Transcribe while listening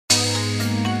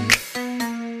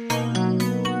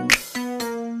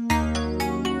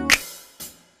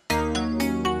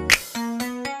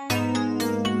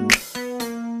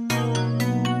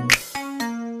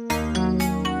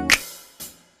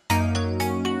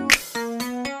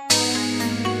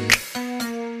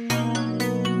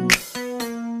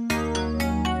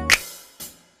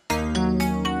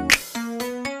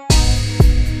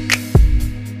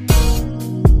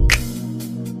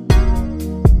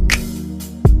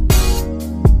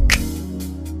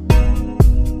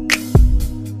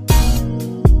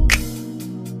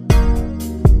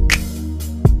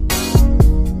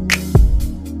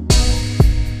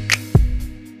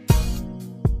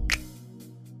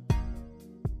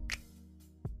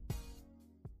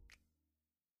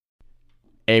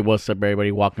Hey, what's up,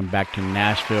 everybody? Welcome back to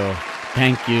Nashville.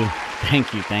 Thank you,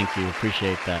 thank you.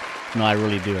 Appreciate that. No, I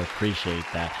really do appreciate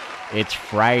that. It's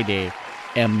Friday,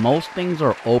 and most things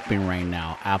are open right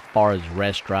now as far as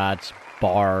restaurants,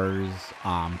 bars,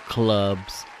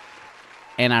 clubs.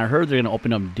 And I heard they're gonna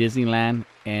open up Disneyland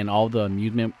and all the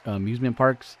amusement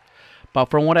parks. But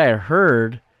from what I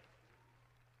heard,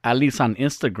 at least on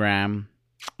Instagram,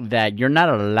 that you're not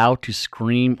allowed to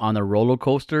scream on the roller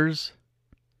coasters,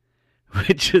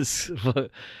 which is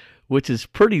which is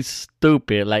pretty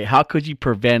stupid. Like, how could you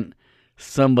prevent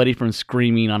somebody from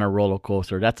screaming on a roller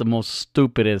coaster? That's the most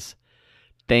stupidest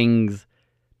things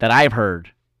that I've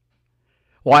heard.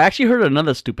 Well, I actually heard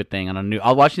another stupid thing on the news.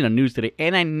 I was watching the news today,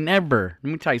 and let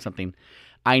me tell you something.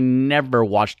 I never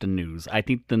watch the news. I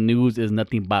think the news is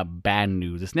nothing but bad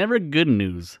news. It's never good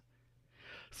news.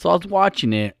 So I was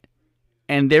watching it,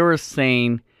 and they were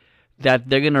saying that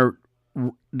they're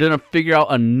gonna figure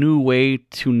out a new way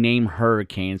to name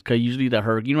hurricanes, because usually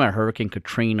Hurricane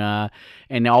Katrina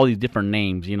and all these different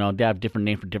names. They have different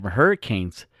names for different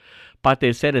hurricanes, but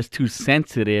they said it's too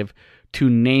sensitive to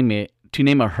name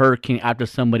a hurricane after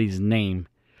somebody's name.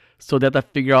 So they have to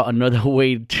figure out another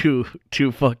way to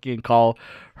fucking call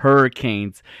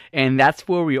hurricanes. And that's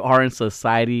where we are in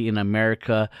society in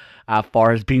America as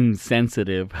far as being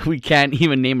sensitive. We can't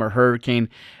even name a hurricane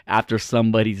after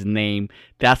somebody's name.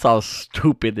 That's how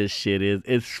stupid this shit is.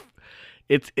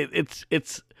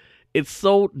 It's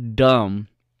so dumb.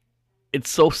 It's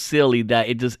so silly that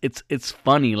it's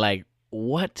funny. Like,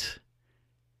 what?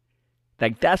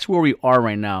 Like, that's where we are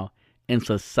right now in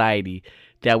society,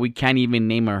 that we can't even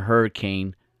name a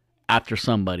hurricane after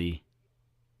somebody.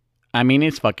 I mean,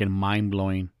 it's fucking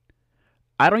mind-blowing.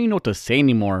 I don't even know what to say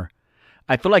anymore.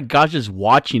 I feel like God's just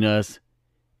watching us,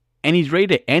 and he's ready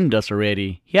to end us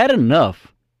already. He had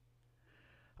enough.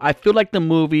 I feel like the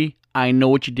movie I Know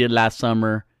What You Did Last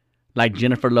Summer, like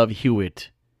Jennifer Love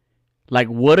Hewitt. Like,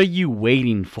 what are you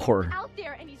waiting for? Out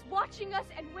there, and he's watching us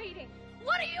and waiting.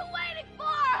 What are you waiting for,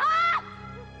 huh?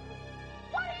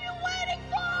 What are you waiting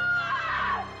for?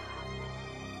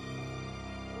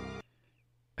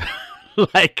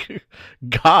 Like,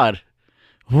 God,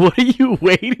 what are you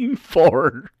waiting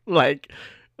for? Like,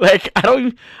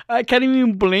 I can't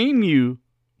even blame you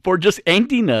for just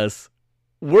ending us.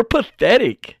 We're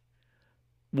pathetic.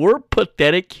 We're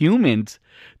pathetic humans.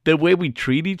 The way we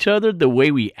treat each other, the way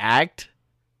we act,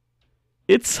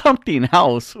 it's something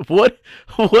else. What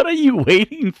are you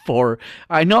waiting for?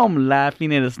 I know I'm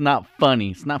laughing and it's not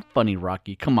funny. It's not funny,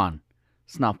 Rocky. Come on.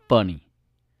 It's not funny.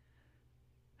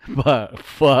 But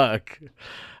fuck,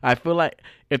 I feel like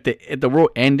if the world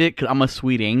ended, cause I'm a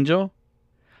sweet angel,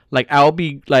 like I'll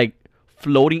be like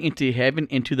floating into heaven,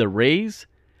 into the rays,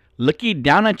 looking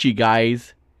down at you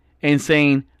guys, and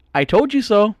saying, "I told you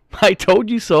so. I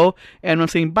told you so," and I'm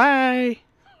saying bye.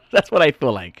 That's what I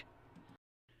feel like.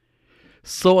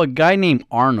 So a guy named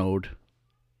Arnold,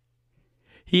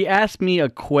 he asked me a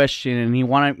question and he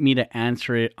wanted me to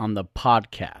answer it on the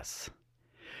podcast.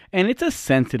 And it's a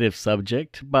sensitive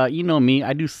subject, but you know me,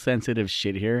 I do sensitive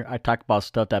shit here. I talk about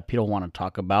stuff that people want to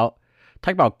talk about.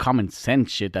 Talk about common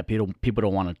sense shit that people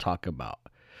don't want to talk about.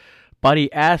 But he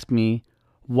asked me,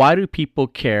 why do people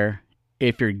care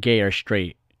if you're gay or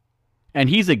straight? And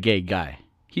he's a gay guy.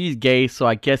 He's gay, so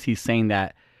I guess he's saying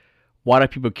that, why do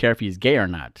people care if he's gay or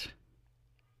not?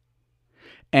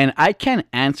 And I can't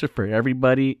answer for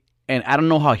everybody, and I don't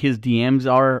know how his DMs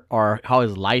are or how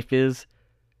his life is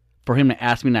for him to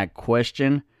ask me that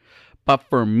question. But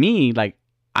for me, like,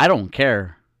 I don't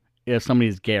care if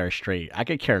somebody's gay or straight. I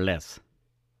could care less.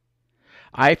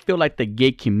 I feel like the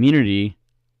gay community,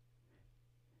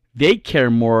 they care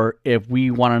more if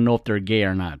we want to know if they're gay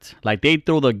or not. Like, they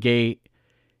throw the gay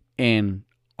in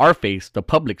our face, the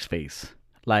public's face.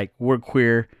 Like, we're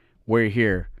queer, we're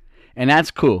here. And that's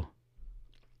cool.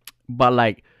 But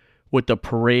like with the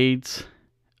parades,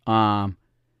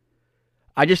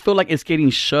 I just feel like it's getting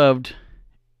shoved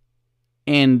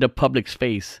in the public's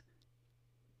face.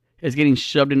 It's getting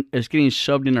shoved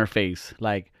in our face,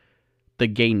 like the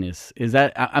gayness. Is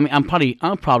that? I mean, I'm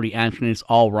probably answering this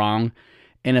all wrong,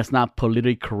 and it's not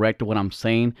politically correct what I'm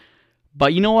saying.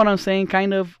 But you know what I'm saying?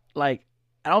 Kind of like,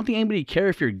 I don't think anybody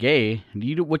cares if you're gay.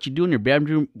 You do what you do in your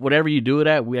bedroom, whatever you do it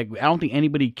at. I don't think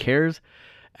anybody cares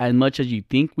as much as you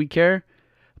think we care.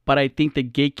 But I think the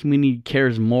gay community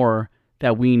cares more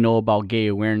that we know about gay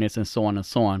awareness and so on and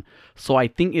so on. So I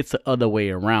think it's the other way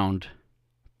around.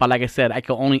 But like I said, I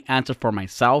can only answer for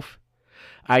myself.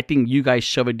 I think you guys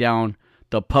shove it down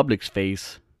the public's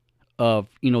face of,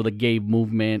 the gay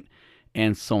movement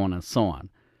and so on and so on.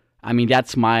 I mean,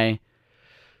 that's my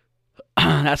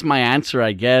that's my answer,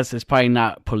 I guess. It's probably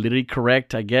not politically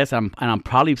correct, I guess. I'm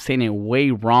probably saying it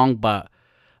way wrong, but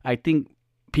I think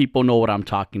people know what I'm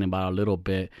talking about a little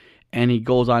bit. And he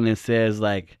goes on and says,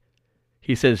 like,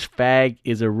 he says fag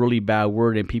is a really bad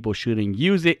word and people shouldn't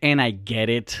use it. And I get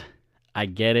it. I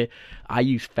get it. I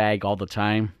use fag all the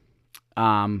time.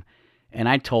 And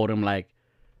I told him, like,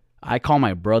 I call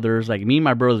my brothers, like, me and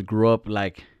my brothers grew up,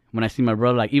 like, when I see my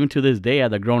brother, like, even to this day,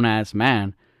 as a grown-ass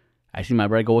man, I see my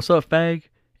brother go, what's up, fag? And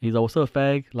he's like, what's up,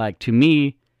 fag? Like, to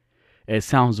me, it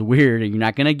sounds weird and you're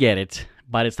not going to get it,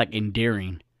 but it's, like,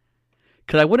 endearing.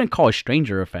 Because I wouldn't call a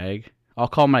stranger a fag. I'll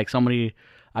call him, like, somebody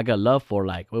I got love for,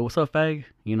 like, wait, what's up, fag?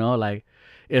 You know, like,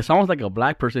 it's almost like a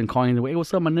black person calling the way, hey,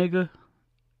 what's up, my nigga?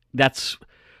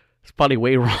 It's probably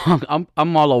way wrong.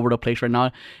 I'm all over the place right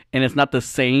now, and it's not the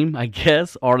same, I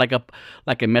guess. Or like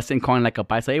a Mexican calling like a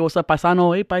paisa, hey, what's up,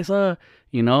 paisano? Hey, paisa.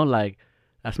 You know, like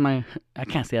I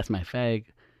can't say that's my fag.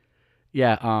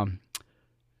 Yeah.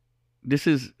 This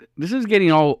is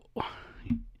getting all.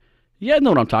 You guys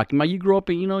know what I'm talking about. You grow up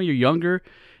and you're younger,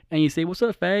 and you say, what's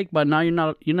up, fag? But now you're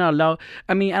not allowed.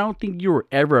 I mean, I don't think you were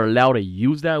ever allowed to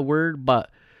use that word,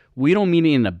 but we don't mean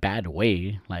it in a bad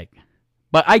way, like.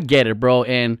 But I get it, bro,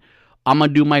 and I'm going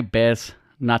to do my best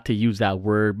not to use that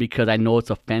word because I know it's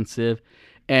offensive.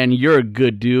 And you're a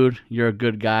good dude. You're a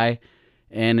good guy.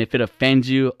 And if it offends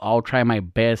you, I'll try my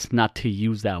best not to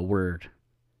use that word.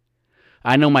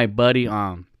 I know my buddy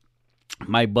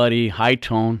High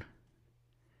Tone,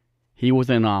 he was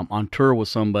on tour with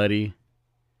somebody.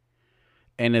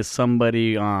 And it's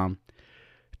somebody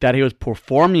that he was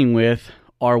performing with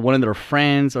or one of their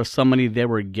friends or somebody that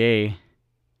were gay.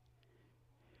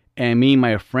 And me and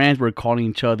my friends were calling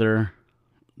each other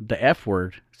the F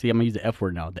word. See, I'm going to use the F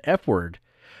word now. The F word.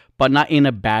 But not in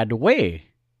a bad way.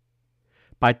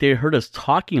 But they heard us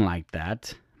talking like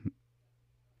that.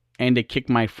 And they kicked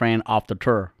my friend off the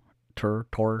tour,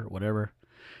 whatever.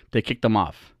 They kicked him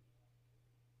off.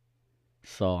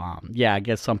 So, yeah, I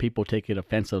guess some people take it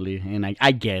offensively. And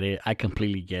I get it. I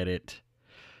completely get it.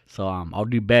 So, I'll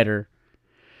do better.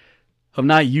 I'm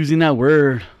not using that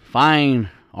word. Fine.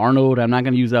 Arnold, I'm not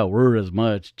going to use that word as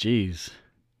much. Jeez.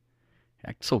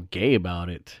 Act so gay about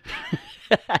it.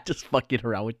 I just fucking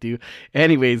around with you.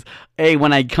 Anyways, hey,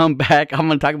 when I come back, I'm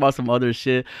going to talk about some other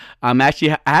shit. I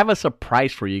have a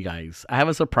surprise for you guys. I have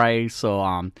a surprise. So,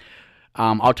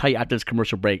 I'll tell you after this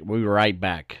commercial break. We'll be right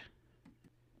back.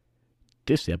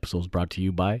 This episode is brought to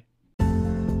you by...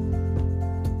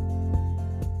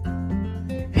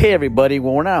 Hey everybody,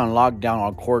 when we're not on lockdown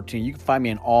or quarantine, you can find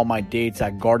me on all my dates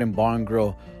at Garden Bar and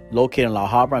Grill, located in La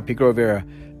Habra and Pico Rivera.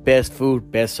 Best food,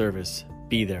 best service.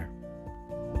 Be there.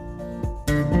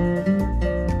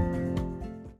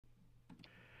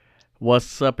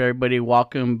 What's up, everybody?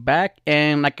 Welcome back.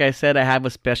 And like I said, I have a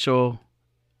special,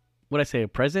 what'd I say, a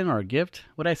present or a gift?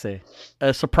 What'd I say?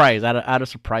 A surprise. I had a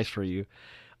surprise for you.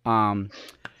 Babe,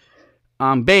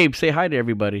 say hi to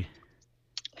everybody.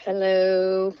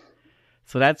 Hello.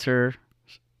 So that's her.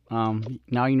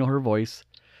 Now you know her voice.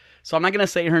 So I'm not going to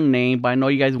say her name, but I know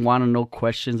you guys want to know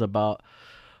questions about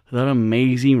that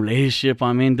amazing relationship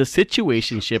I'm in, the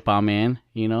situationship I'm in,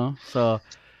 So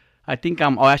I think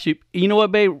I'll actually, you know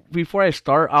what, babe? Before I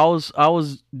start, I was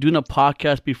doing a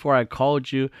podcast before I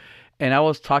called you, and I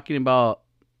was talking about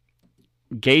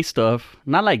gay stuff.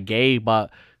 Not like gay,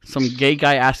 but some gay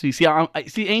guy asked me. See,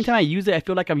 anytime I use it, I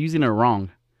feel like I'm using it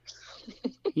wrong.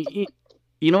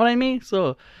 You know what I mean?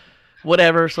 So,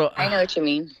 whatever. So I know what you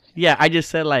mean. Yeah, I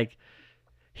just said like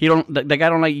the guy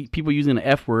don't like people using the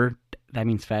F word. That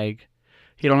means fag.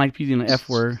 He don't like using the F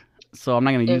word, so I'm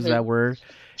not gonna use that word.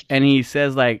 And he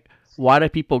says like, why do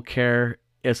people care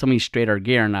if somebody's straight or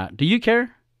gay or not? Do you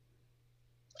care?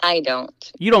 I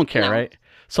don't. You don't care, right?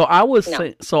 So I was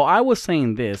saying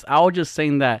this. I was just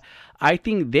saying that I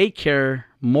think they care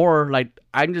more. Like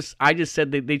I just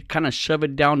said that they kind of shove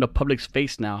it down the public's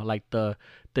face now. Like the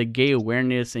gay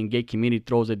awareness and gay community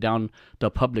throws it down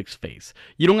the public's face.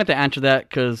 You don't have to answer that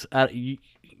because I'll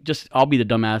be the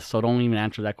dumbass. So don't even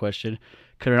answer that question.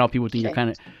 Because now people think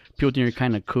you're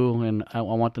kind of cool, and I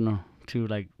want them to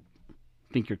like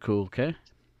think you're cool. Okay.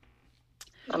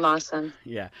 I'm awesome.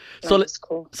 Yeah. That's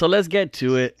cool. So let's get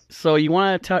to it. So you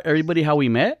want to tell everybody how we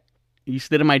met? You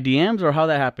slid in my DMs or how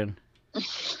that happened?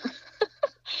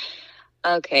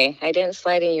 Okay. I didn't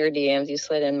slide in your DMs. You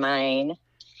slid in mine.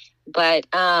 But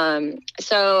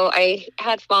so I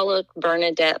had followed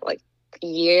Bernadette like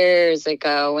years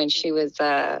ago when she was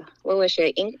what was she, an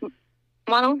ink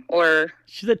model or?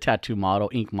 She's a tattoo model,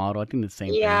 ink model. I think the same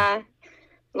thing. Yeah.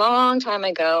 Long time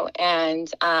ago. And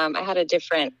I had a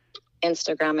different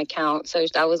Instagram account. So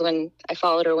that was when I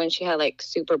followed her when she had like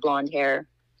super blonde hair.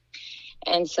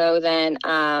 And so then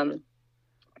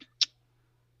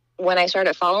when I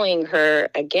started following her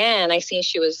again, I seen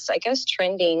she was, I guess,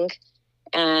 trending,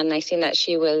 and I seen that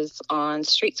she was on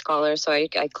Street Scholar. So I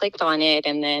clicked on it,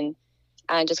 and then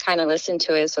I just kind of listened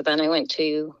to it. So then I went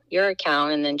to your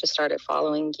account and then just started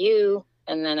following you.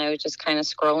 And then I was just kind of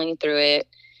scrolling through it.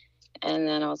 And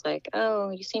then I was like, oh,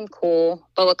 you seem cool.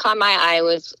 But what caught my eye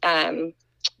was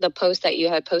the post that you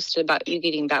had posted about you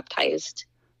getting baptized.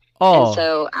 Oh. And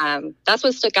so that's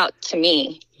what stuck out to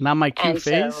me. Not my cute And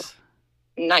face? so,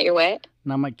 not your what?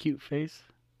 Not my cute face?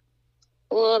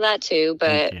 Well, that too,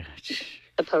 but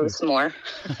the post more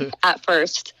at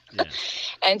first. Yeah.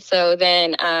 And so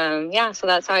then, so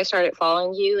that's how I started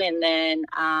following you. And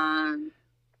then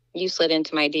you slid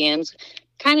into my DMs.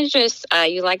 Kind of just,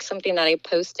 you liked something that I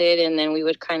posted, and then we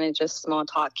would kind of just small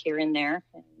talk here and there.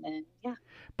 And then, yeah.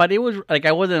 But it was like,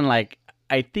 I wasn't like,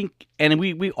 I think, and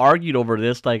we argued over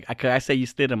this. Like, I said you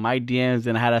slid in my DMs,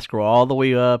 and I had to scroll all the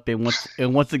way up. And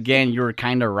once again, you were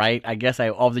kind of right. I guess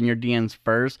I was in your DMs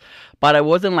first, but I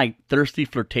wasn't like thirsty,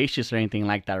 flirtatious, or anything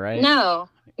like that, right? No,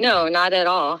 not at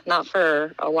all. Not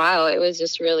for a while. It was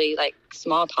just really like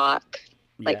small talk,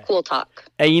 like cool talk.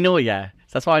 And you know,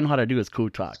 that's all I know how to do is cool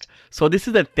talk. So this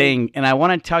is the thing, and I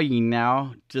want to tell you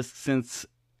now, just since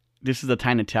this is the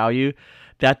time to tell you,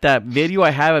 that video I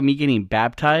have of me getting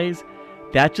baptized,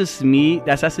 that's just me.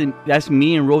 That's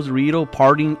me and Rosarito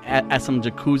partying at some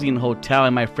jacuzzi in a hotel,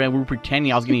 and my friend, we were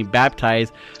pretending I was getting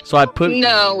baptized. So I put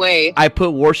no way. I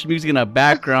put worship music in the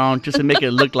background just to make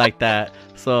it look like that.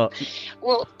 So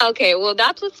well, okay, well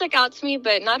that's what stuck out to me.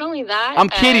 But not only that, I'm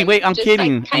kidding. Wait, I'm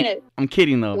kidding. Like, I'm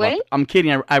kidding though. What? I'm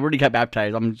kidding. I already got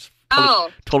baptized. I'm just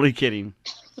totally kidding.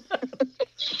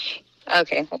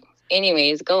 Okay.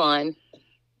 Anyways, go on.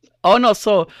 Oh no,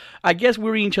 so I guess we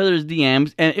were in each other's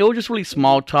DMs, and it was just really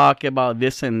small talk about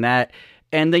this and that.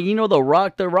 And then the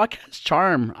Rock has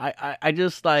charm. I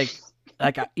just like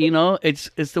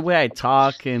it's the way I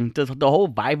talk and the whole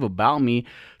vibe about me.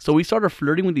 So we started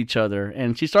flirting with each other,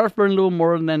 and she started flirting a little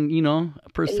more than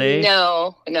per se.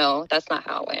 No, that's not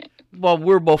how it went. Well,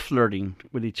 we're both flirting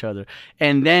with each other,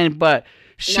 and then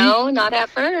no, not at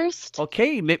first.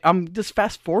 Okay, I'm just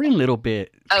fast forwarding a little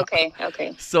bit. Okay.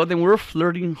 So then we're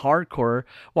flirting hardcore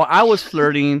while I was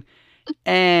flirting,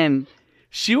 and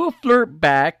she would flirt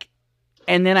back,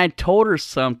 and then I told her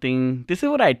something. This is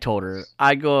what I told her.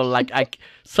 I go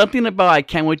something about I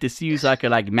can't wait to see you so I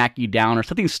could like mac you down or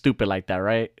something stupid like that,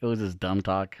 right? It was just dumb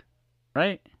talk,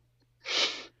 right?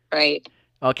 Right.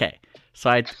 Okay.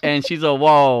 So and she's like,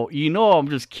 well, I'm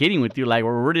just kidding with you. Like,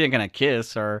 we're really not gonna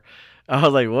kiss or. I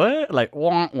was like, what? Like,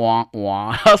 wah, wah,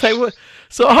 wah. I was like, what?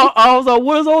 So I was like,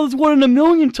 what is all this 1 in a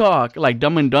million talk? Like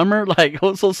Dumb and Dumber? Like, it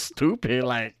was so stupid.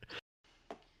 Like,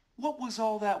 what was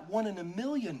all that 1 in a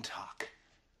million talk?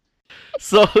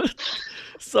 So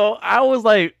I was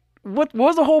like, what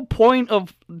was the whole point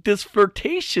of this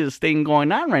flirtatious thing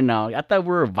going on right now? I thought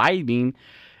we were vibing.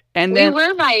 And then we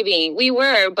were vibing. We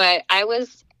were, but I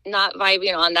was not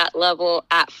vibing on that level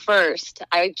at first.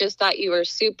 I just thought you were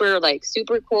super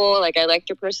cool. Like, I liked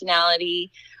your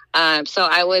personality. So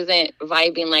I wasn't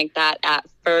vibing like that at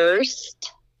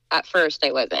first. At first,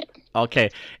 I wasn't.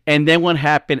 Okay. And then what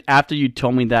happened after you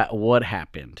told me that? What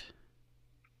happened?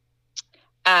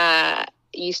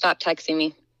 You stopped texting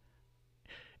me.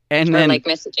 And then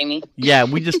messaging me. Yeah,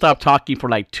 we just stopped talking for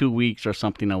 2 weeks or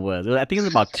something. I think it was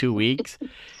about 2 weeks.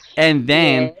 And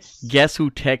then guess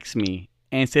who texts me?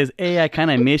 And says, hey, I kind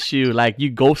of miss you. Like, you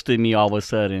ghosted me all of a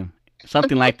sudden.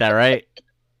 Something like that, right?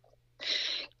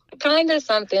 Kind of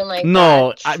something like that.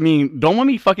 No, I mean, don't let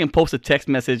me fucking post a text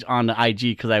message on the IG,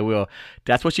 because I will.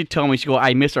 That's what she told me. She go,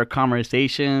 I miss our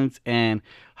conversations, and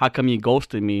how come you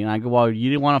ghosted me? And I go, well, you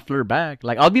didn't want to flirt back.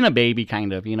 Like, I was being a baby,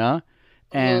 kind of,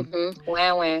 And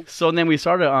Wow. So then we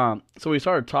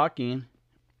started talking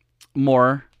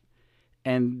more.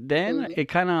 And then we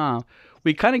kind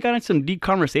of got into some deep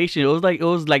conversation. It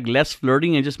was like less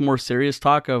flirting and just more serious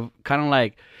talk of kind of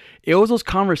like, it was those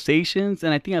conversations.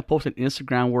 And I think I posted on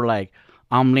Instagram where like,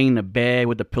 I'm laying in the bed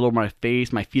with the pillow on my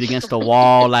face, my feet against the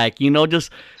wall,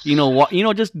 just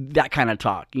that kind of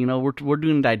talk. We're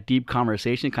doing that deep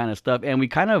conversation kind of stuff, and we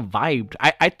kind of vibed.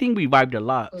 I think we vibed a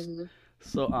lot. Mm-hmm.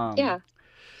 So yeah,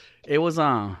 it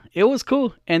was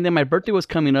cool. And then my birthday was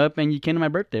coming up, and you came to my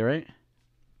birthday, right?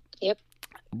 Yep.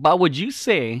 But would you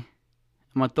say,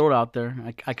 I'm gonna throw it out there,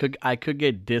 I could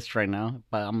get dissed right now,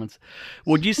 but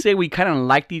would you say we kind of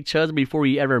liked each other before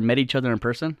we ever met each other in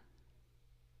person?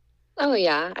 Oh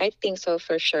yeah, I think so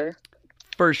for sure.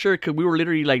 For sure, because we were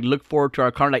literally like look forward to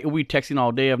our car, like we texting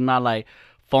all day, of not like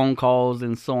phone calls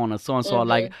and so on and so on. So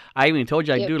like I even told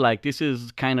you, like, dude, like this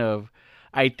is kind of,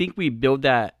 I think we build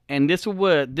that, and this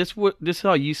is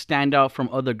how you stand out from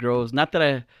other girls. Not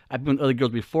that I've been with other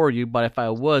girls before you, but if I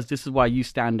was, this is why you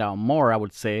stand out more. I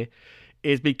would say,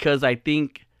 is because I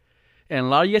think, and a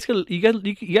lot of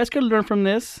you guys could learn from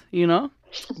this, you know,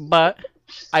 but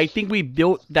I think we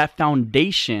built that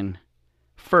foundation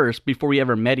first before we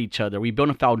ever met each other. We built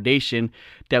a foundation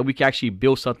that we can actually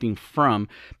build something from,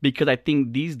 because I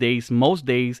think these days, most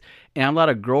days, and I have a lot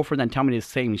of girlfriends that tell me the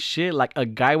same shit. Like, a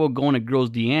guy will go in a girl's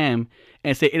DM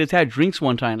and say, "Hey, let's have drinks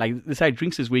one time. Like, let's have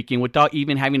drinks this weekend," without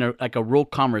even having a real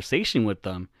conversation with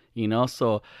them. You know,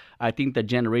 so I think the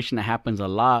generation that happens a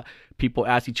lot. People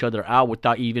ask each other out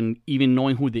without even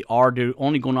knowing who they are. They're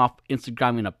only going off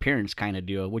Instagram and appearance kind of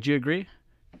deal. Would you agree?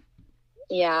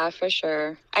 Yeah, for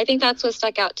sure. I think that's what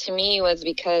stuck out to me was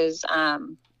because,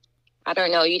 I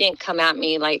don't know, you didn't come at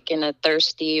me like in a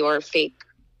thirsty or fake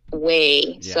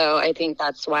way. Yeah. So I think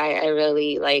that's why I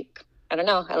really I don't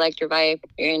know, I liked your vibe,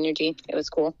 your energy. It was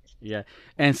cool. Yeah.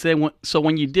 And so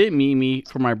when you did meet me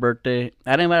for my birthday,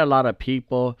 I didn't invite a lot of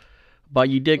people, but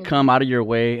you did come out of your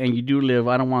way, and you do live,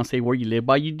 I don't want to say where you live,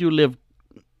 but you do live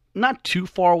not too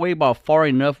far away, but far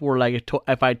enough where, like,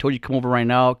 if I told you come over right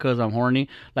now because I'm horny,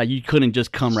 like, you couldn't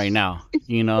just come right now,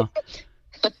 you know?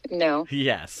 No.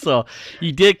 Yeah, so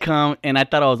you did come, and I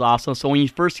thought it was awesome. So when you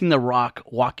first seen The Rock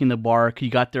walking the bar, you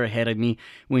got there ahead of me.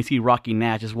 When you see Rocky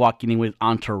Nash just walking in with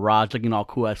entourage, looking all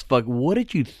cool as fuck, what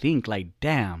did you think? Like,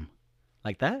 damn,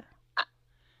 like that?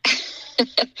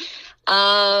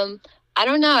 I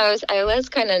don't know. I was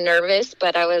kind of nervous,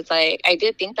 but I was like, I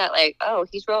did think that, like, oh,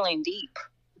 he's rolling deep.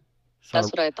 That's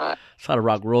what I thought. That's how The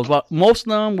Rock rolls. Well, most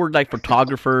of them were like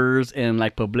photographers and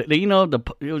like public. You know,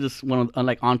 it was just one of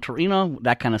like entourage, you know,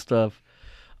 that kind of stuff.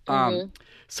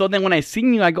 So then when I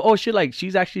seen you, I go, oh shit, like,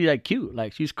 she's actually like cute,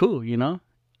 like, she's cool, you know.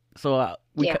 So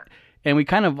we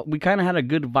kind of had a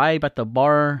good vibe at the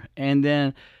bar, and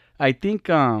then I think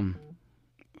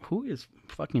who is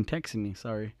fucking texting me?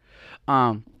 Sorry.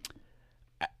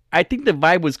 I think the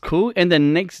vibe was cool, and the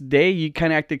next day you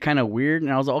kind of acted kind of weird,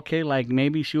 and I was like, okay, like,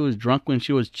 maybe she was drunk when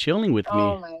she was chilling with me.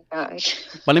 Oh my gosh.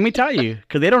 But let me tell you,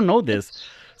 because they don't know this.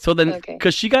 So then, Okay.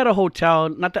 because she got a hotel,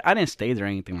 not that I didn't stay there or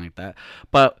anything like that,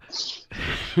 but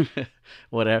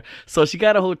whatever. So she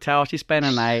got a hotel, she spent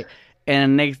a night,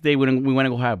 and the next day we went to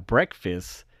go have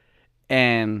breakfast,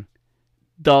 and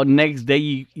the next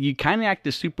day you kind of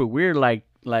acted super weird, like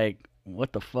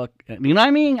what the fuck, you know what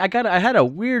I mean? I had a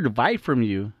weird vibe from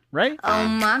you, right? Oh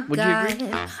my Would you God, agree?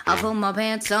 I put my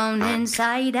pants on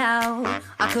inside out.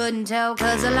 I couldn't tell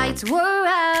cause the lights were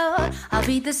out. I'll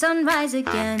beat the sunrise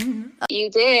again. You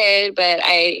did, but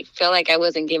I feel like I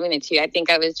wasn't giving it to you. I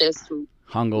think I was just, we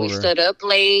Hungover. stood up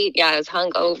late. Yeah, I was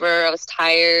hungover. I was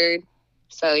tired.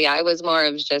 So yeah, it was more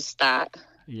of just that.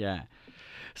 Yeah.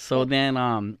 So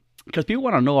then, because people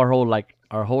want to know our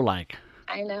whole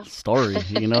I know. story,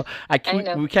 you know.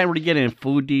 know. We can't really get in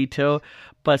full detail,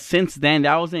 but since then,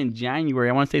 that was in January.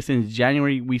 I want to say since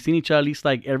January, we've seen each other at least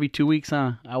like every 2 weeks,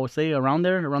 huh? I would say around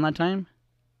that time.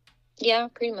 Yeah,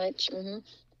 pretty much. Mm-hmm.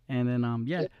 And then,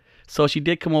 yeah. So she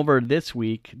did come over this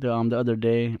week, the other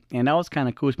day, and that was kind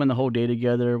of cool. We spent the whole day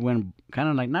together. Went kind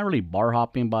of like, not really bar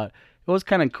hopping, but it was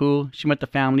kind of cool. She met the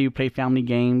family, we played family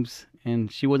games.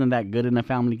 And she wasn't that good in the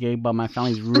family game, but my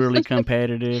family's really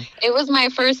competitive. It was my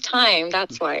first time.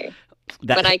 That's why.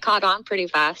 But I caught on pretty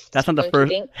fast. That's not the don't you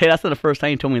first. think? Hey, that's not the first time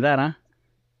you told me that, huh?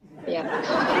 Yeah.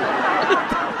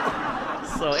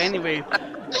 So anyway,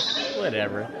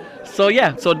 whatever. So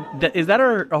yeah. So is that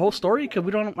our whole story? Because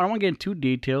I don't want to get into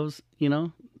details. You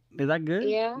know, is that good?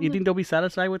 Yeah. You think they'll be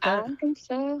satisfied with I that? don't think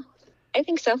so. I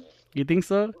think so. You think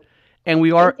so? And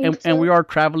we are, think and we so. are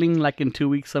traveling like in 2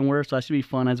 weeks somewhere, so that should be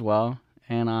fun as well.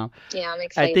 And Yeah, I'm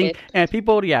excited. I think, and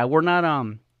people, yeah, we're not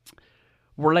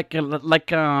we're like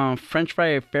French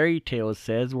Fry Fairy Tale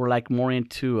says, we're like more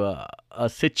into a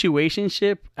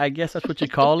situationship, I guess that's what you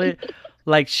call it.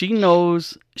 Like she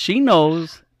knows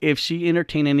if she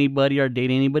entertain anybody or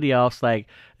date anybody else, like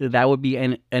that would be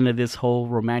end of this whole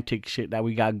romantic shit that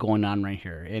we got going on right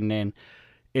here. And then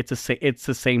it's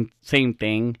the same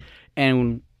thing.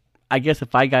 And I guess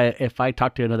if I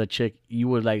talk to another chick, you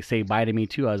would like say bye to me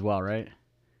too as well, right?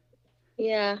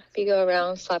 Yeah, if you go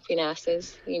around slapping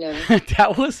asses, you know.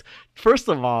 That was, first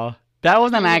of all, that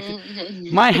was an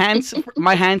accident. My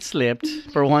hand slipped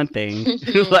for one thing.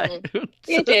 Like,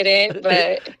 It didn't,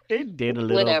 but it did a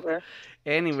little. whatever.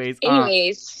 Anyways,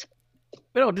 Anyways,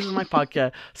 this is my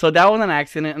podcast. So that was an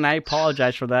accident, and I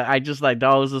apologize for that. I just like,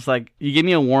 that was just like, you gave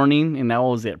me a warning, and that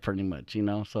was it pretty much, you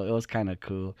know? So it was kind of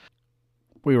cool.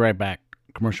 We'll be right back.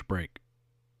 Commercial break.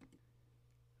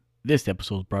 This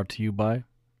episode is brought to you by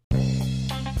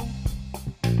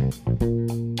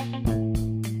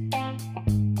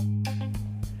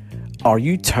Are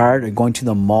you tired of going to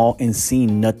the mall and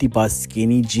seeing nothing but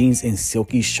skinny jeans and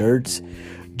silky shirts?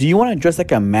 Do you want to dress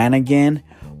like a man again?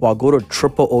 Well, go to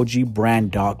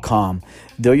tripleogbrand.com.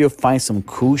 There you'll find some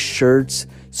cool shirts,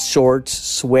 shorts,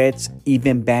 sweats,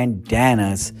 even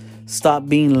bandanas. Stop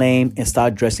being lame and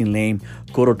stop dressing lame.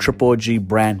 Go to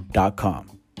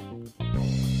tripleogbrand.com.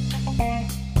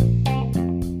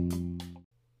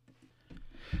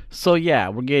 So yeah,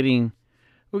 we're getting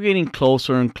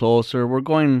closer and closer. We're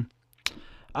going,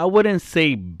 I wouldn't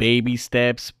say baby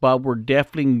steps, but we're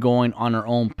definitely going on our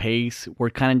own pace.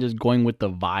 We're kind of just going with the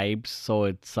vibes. So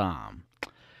it's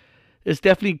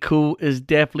definitely cool. It's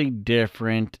definitely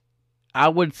different. I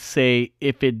would say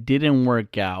if it didn't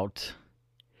work out,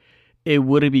 it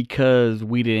would have because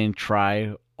we didn't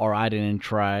try or I didn't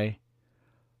try.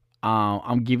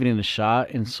 I'm giving it a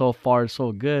shot, and so far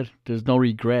so good. There's no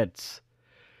regrets.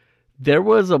 There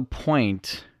was a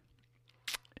point,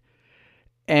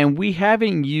 and we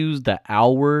haven't used the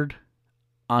L word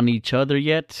on each other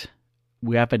yet.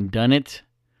 We haven't done it.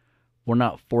 We're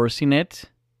not forcing it.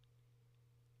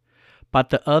 But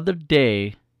the other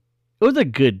day, it was a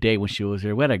good day when she was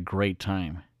here. We had a great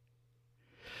time.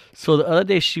 So the other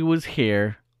day she was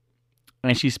here,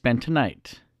 and she spent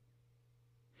tonight.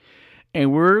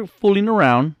 And we're fooling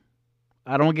around.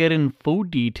 I don't get in full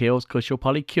details because she'll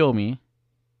probably kill me.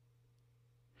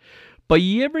 But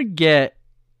you ever get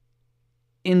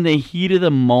in the heat of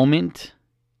the moment?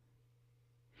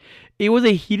 It was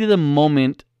a heat of the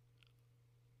moment,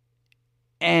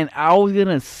 and I was going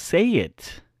to say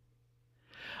it.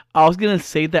 I was going to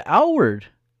say the L word.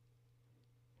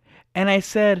 And I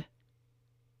said,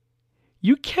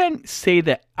 you can't say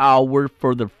the L word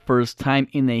for the first time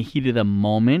in the heat of the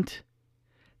moment.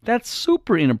 That's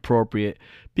super inappropriate,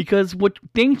 because what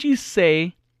things you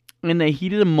say in the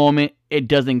heat of the moment, it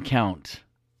doesn't count.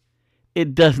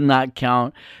 It does not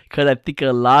count, because I think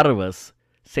a lot of us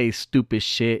say stupid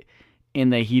shit in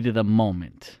the heat of the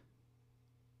moment.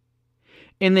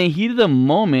 In the heat of the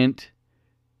moment,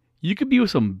 you could be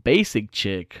with some basic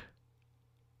chick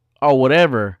or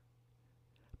whatever,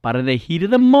 but in the heat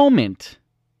of the moment,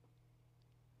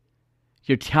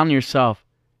 you're telling yourself,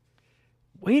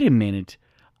 wait a minute,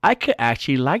 I could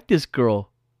actually like this girl.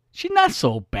 She's not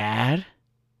so bad.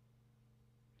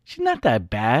 She's not that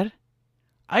bad.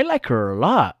 I like her a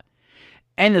lot.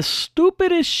 And the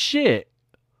stupidest shit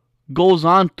goes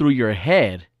on through your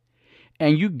head.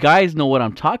 And you guys know what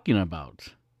I'm talking about.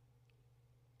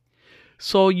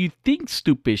 So you think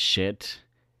stupid shit,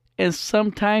 and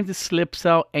sometimes it slips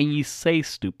out and you say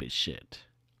stupid shit.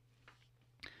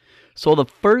 So the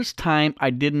first time,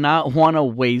 I did not want to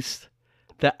waste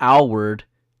the L word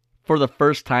for the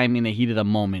first time in the heat of the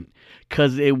moment,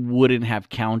 because it wouldn't have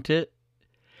counted.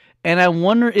 And I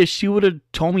wonder if she would have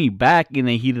told me back in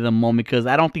the heat of the moment, because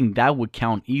I don't think that would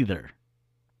count either.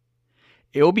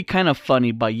 It would be kind of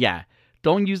funny, but yeah,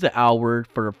 don't use the L word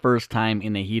for the first time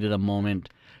in the heat of the moment,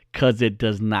 because it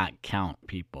does not count,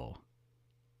 people.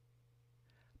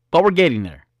 But we're getting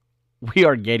there. We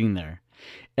are getting there.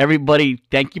 Everybody,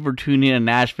 thank you for tuning in to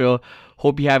Nashville.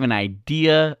 Hope you have an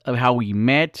idea of how we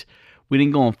met. We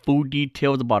didn't go in full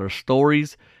details about our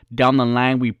stories. Down the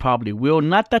line, we probably will.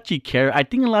 Not that you care. I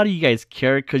think a lot of you guys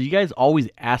care, because you guys always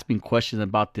ask me questions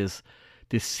about this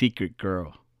secret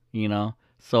girl, you know?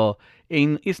 So,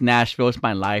 it's Nashville. It's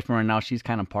my life. And right now, she's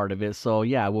kind of part of it. So,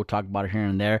 yeah, we'll talk about it here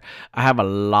and there. I have a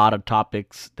lot of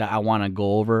topics that I want to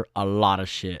go over. A lot of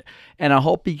shit. And I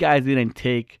hope you guys didn't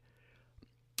take...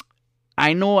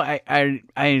 I know I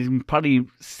probably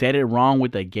said it wrong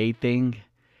with the gay thing.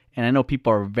 And I know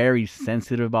people are very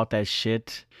sensitive about that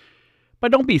shit.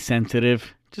 But don't be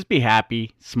sensitive. Just be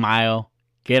happy. Smile.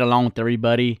 Get along with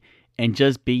everybody. And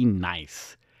just be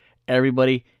nice.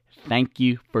 Everybody, thank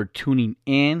you for tuning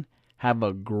in. Have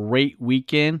a great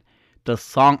weekend. The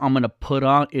song I'm going to put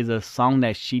on is a song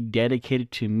that she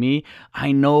dedicated to me.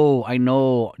 I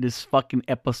know. This fucking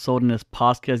episode and this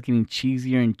podcast is getting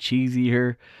cheesier and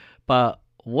cheesier. But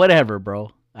whatever,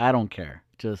 bro. I don't care.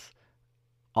 Just,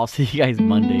 I'll see you guys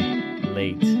Monday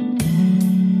late.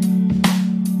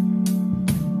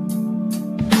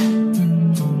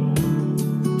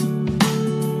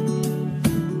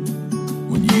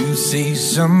 When you see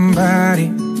somebody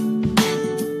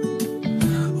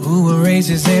who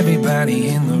erases everybody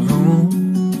in the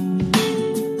room,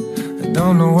 I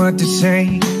don't know what to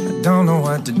say, I don't know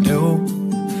what to do.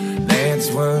 That's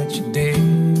what you did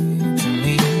to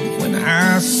me. When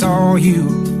I saw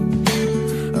you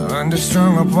under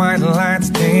strung up white lights,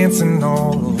 dancing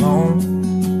all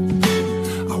alone,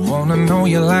 I wanna know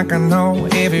you like I know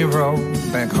every road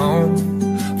back home.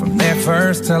 From that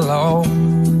first hello,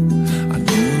 I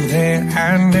knew that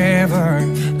I never forever,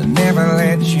 never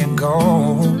let you go.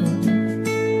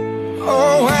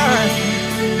 Oh, I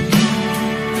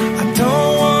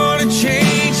don't wanna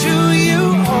change who you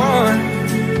are.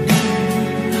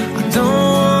 I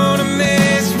don't wanna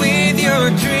mess with your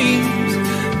dreams,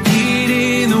 get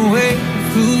in the way of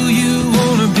who you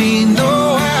wanna be. No,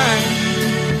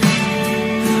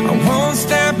 I won't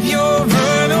stop your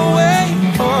runaway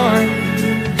heart.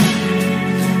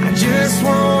 I just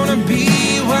wanna be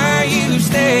where you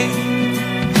stay.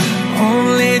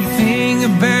 Only thing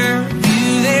about you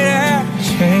that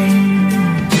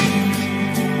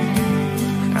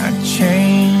I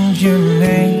change your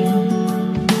name.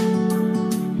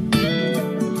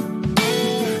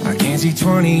 I can see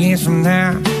 20 years from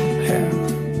now.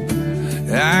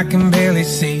 I can barely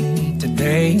see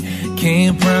today.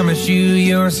 Can't promise you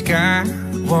your sky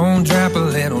won't drop a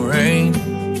little rain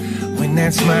when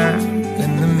that smile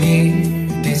in the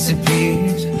mirror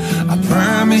disappears. I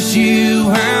promise you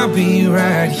I'll be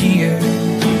right here